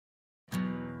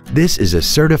This is a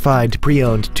certified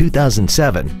pre-owned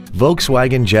 2007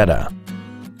 Volkswagen Jetta.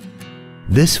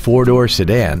 This four-door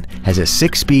sedan has a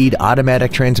 6-speed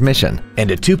automatic transmission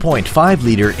and a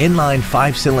 2.5-liter inline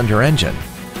 5-cylinder engine.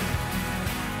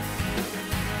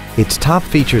 Its top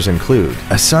features include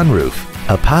a sunroof,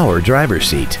 a power driver's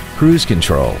seat, cruise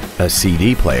control, a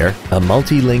CD player, a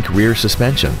multi-link rear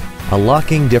suspension, a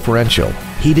locking differential,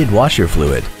 heated washer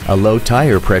fluid, a low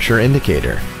tire pressure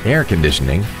indicator, air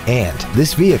conditioning, and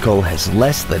this vehicle has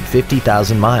less than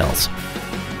 50,000 miles.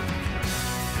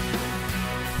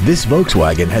 This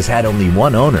Volkswagen has had only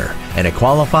one owner, and it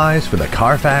qualifies for the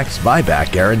Carfax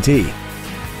buyback guarantee.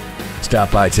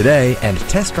 Stop by today and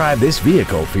test drive this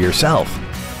vehicle for yourself.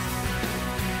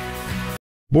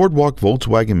 Boardwalk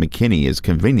Volkswagen McKinney is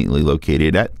conveniently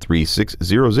located at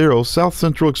 3600 South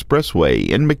Central Expressway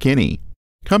in McKinney.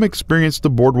 Come experience the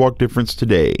Boardwalk difference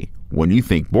today. When you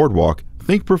think Boardwalk,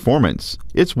 think performance.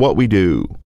 It's what we do.